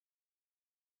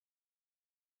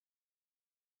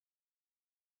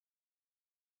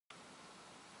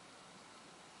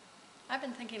I've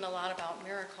been thinking a lot about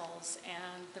miracles,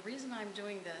 and the reason I'm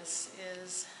doing this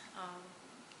is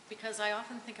because I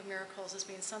often think of miracles as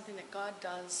being something that God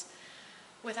does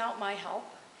without my help.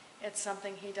 It's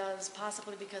something he does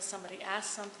possibly because somebody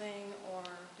asked something or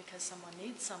because someone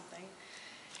needs something.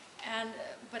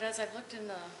 But as I've looked in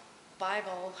the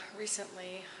Bible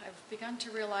recently, I've begun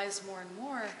to realize more and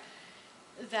more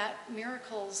that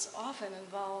miracles often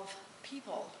involve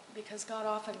people, because God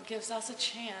often gives us a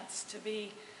chance to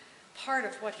be part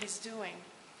of what he's doing.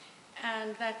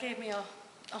 And that gave me a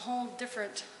whole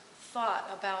different thought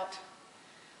about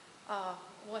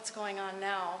what's going on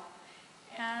now.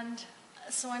 And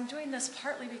so I'm doing this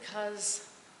partly because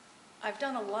I've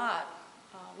done a lot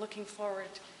looking forward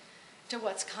to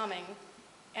what's coming,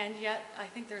 and yet I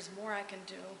think there's more I can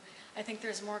do. I think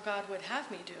there's more God would have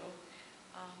me do.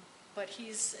 But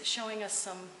he's showing us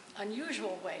some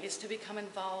unusual ways to become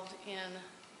involved in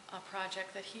a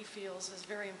project that he feels is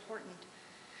very important.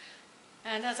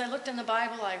 And as I looked in the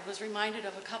Bible, I was reminded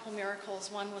of a couple miracles.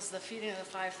 One was the feeding of the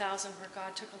 5,000, where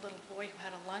God took a little boy who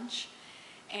had a lunch,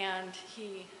 and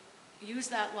he used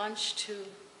that lunch to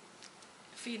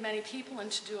feed many people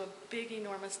and to do a big,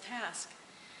 enormous task.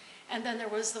 And then there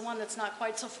was the one that's not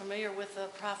quite so familiar with the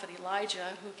prophet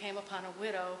Elijah, who came upon a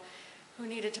widow who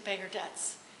needed to pay her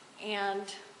debts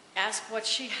and asked what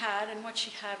she had, and what she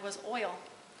had was oil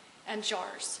and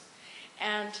jars.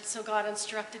 And so God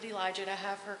instructed Elijah to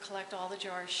have her collect all the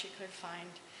jars she could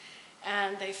find.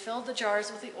 And they filled the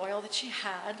jars with the oil that she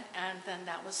had, and then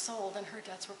that was sold, and her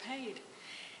debts were paid.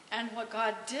 And what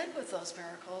God did with those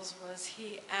miracles was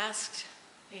he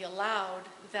allowed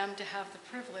them to have the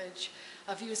privilege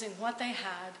of using what they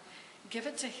had, give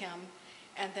it to him,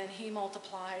 and then he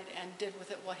multiplied and did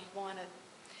with it what he wanted.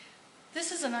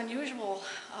 This is an unusual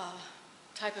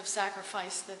type of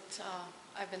sacrifice that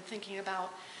I've been thinking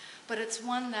about, but it's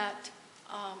one that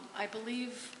I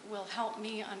believe will help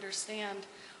me understand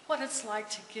what it's like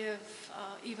to give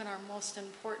even our most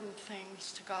important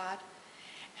things to God,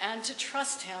 and to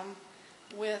trust him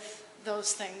with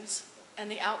those things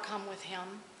and the outcome with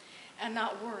him, and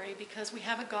not worry, because we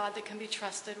have a God that can be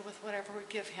trusted with whatever we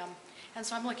give him. And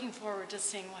so I'm looking forward to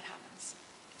seeing what happens.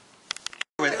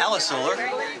 With Alice Zoller,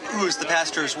 who is the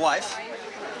pastor's wife.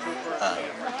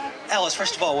 Alice,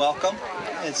 first of all, welcome.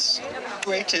 It's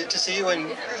great to see you,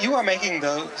 and you are making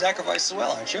the sacrifice as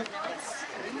well, aren't you?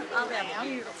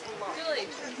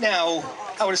 Now,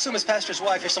 I would assume as pastor's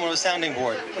wife, you're someone with a sounding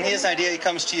board. When he has an idea, he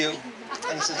comes to you,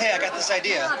 and he says, hey, I got this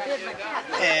idea.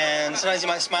 And sometimes you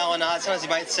might smile and nod, sometimes you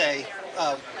might say,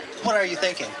 what are you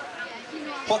thinking?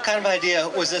 What kind of idea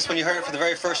was this when you heard it for the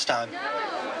very first time?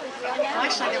 Well,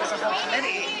 actually, there was a whole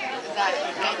committee that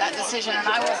made that decision, and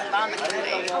I wasn't on the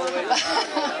committee.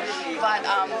 But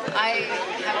I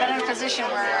have been in a position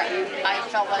where I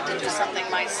felt led to do something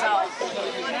myself,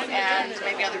 and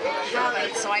maybe other people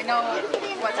haven't. So I know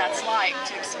what that's like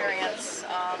to experience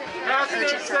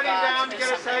urging for God to do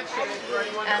something.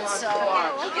 And so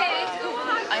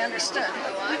I understood.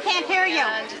 We can't hear you.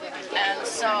 And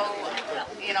so,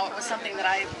 you know, it was something that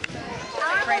I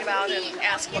prayed about and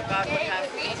asked what God would have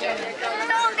me do.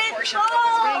 A portion of what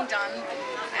was being done,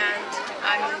 and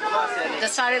I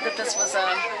decided that this was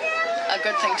a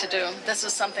good thing to do. This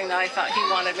was something that I thought he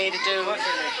wanted me to do.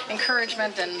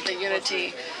 Encouragement and the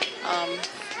unity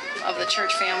of the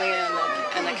church family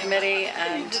and the committee,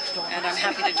 and I'm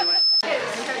happy to do it.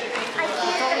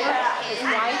 His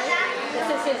wife, this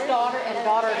is his daughter and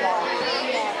daughter-in-law.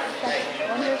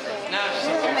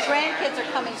 And the grandkids are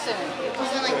coming soon.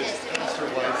 Like this.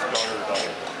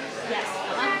 Yes.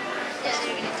 Yes,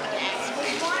 you're going to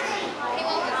take that.